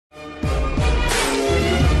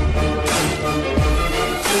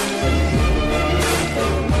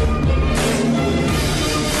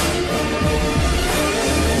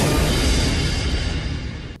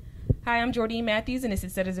I'm Jordan Matthews, and this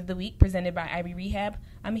is Setters of the Week, presented by Ivy Rehab.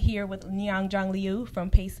 I'm here with Nianzhong from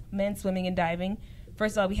Pace Men's Swimming and Diving.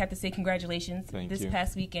 First of all, we have to say congratulations. This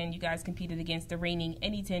past weekend, you guys competed against the reigning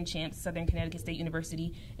NE10 champs, Southern Connecticut State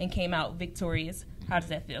University, and came out victorious. How does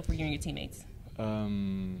that feel for you and your teammates?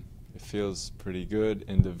 It feels pretty good.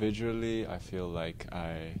 Individually, I feel like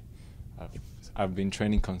I've been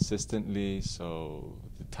training consistently, so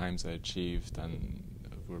the times I achieved and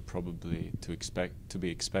were probably to be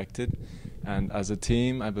expected. And as a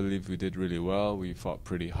team, I believe we did really well. We fought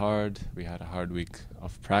pretty hard. We had a hard week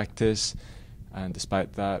of practice, and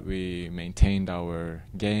despite that, we maintained our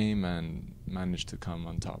game and managed to come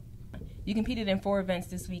on top. You competed in 4 events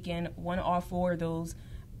this weekend, won all 4 of those.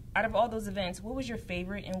 Out of all those events, what was your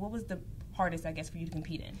favorite and what was the hardest, I guess, for you to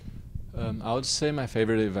compete in? I would say my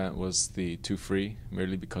favorite event was the 2 free,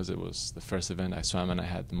 merely because it was the first event I swam and I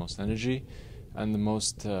had the most energy. And the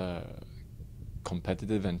most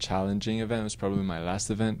competitive and challenging event was probably my last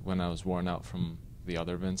event when I was worn out from the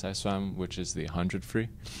other events I swam, which is the 100 free.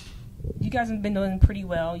 You guys have been doing pretty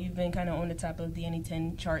well. You've been kind of on the top of the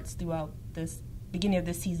NE10 charts throughout this beginning of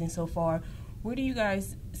this season so far. Where do you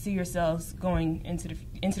guys see yourselves going into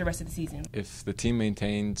the rest of the season? If the team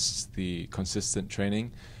maintains the consistent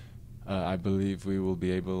training, I believe we will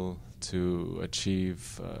be able to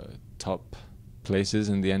achieve top places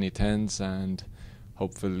in the NE10s, and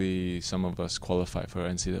hopefully some of us qualify for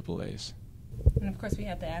NCAAs. And of course we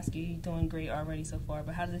have to ask you, you're doing great already so far,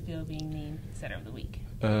 but how does it feel being named Setter of the Week?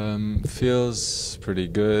 Feels pretty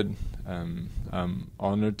good. I'm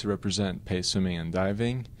honored to represent Pace Swimming and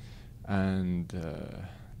Diving, and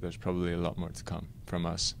there's probably a lot more to come from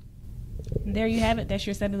us. And there you have it. That's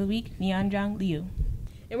your Setter of the Week, Nianzhong.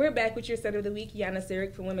 And we're back with your Setter of the Week, Jana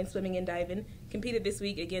Ciric from Women's Swimming and Diving. Competed this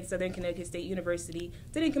week against Southern Connecticut State University.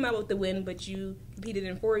 Didn't come out with the win, but you competed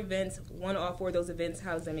in 4 events, won all 4 of those events.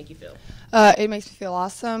 How does that make you feel? It makes me feel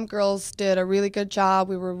awesome. Girls did a really good job.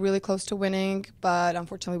 We were really close to winning, but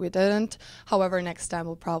unfortunately we didn't. However, next time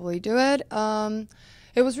we'll probably do it.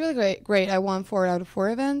 It was really great. I won 4 out of 4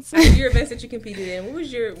 events. Out of your events that you competed in, what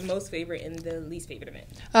was your most favorite and the least favorite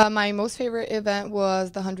event? My most favorite event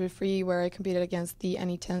was the 100 free, where I competed against the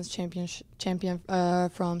NE10's champion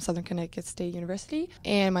from Southern Connecticut State University.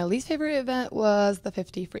 And my least favorite event was the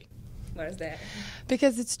 50 free. Why is that?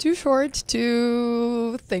 Because it's too short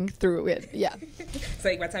to think through it. Yeah. It's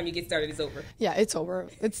like by the time you get started, it's over. Yeah, it's over.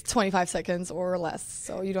 It's 25 seconds or less,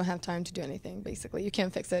 so you don't have time to do anything, basically. You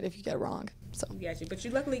can't fix it if you get it wrong. So. Gotcha, but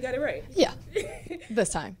you luckily got it right. Yeah, this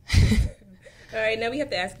time. All right, now we have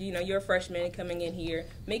to ask you, you're a freshman coming in here,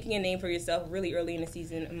 making a name for yourself really early in the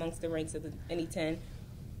season amongst the ranks of the NE10.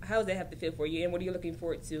 How does that have to feel for you, and what are you looking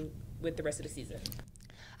forward to with the rest of the season?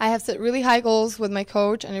 I have set really high goals with my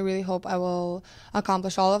coach, and I really hope I will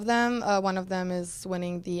accomplish all of them. One of them is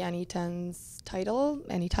winning the NE10's title,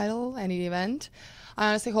 any event. I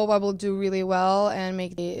honestly hope I will do really well and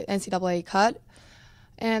make the NCAA cut.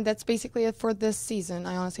 And that's basically it for this season.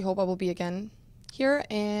 I honestly hope I will be again here,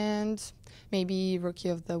 and maybe Rookie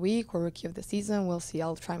of the Week or Rookie of the Season. We'll see.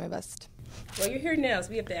 I'll try my best. Well, you're here now, so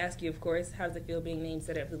we have to ask you, of course, how does it feel being named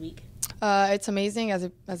Setter of the Week? It's amazing.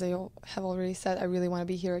 As I have already said, I really want to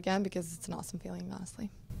be here again because it's an awesome feeling,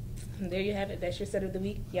 honestly. And there you have it. That's your Setter of the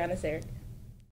Week, Jana Ciric.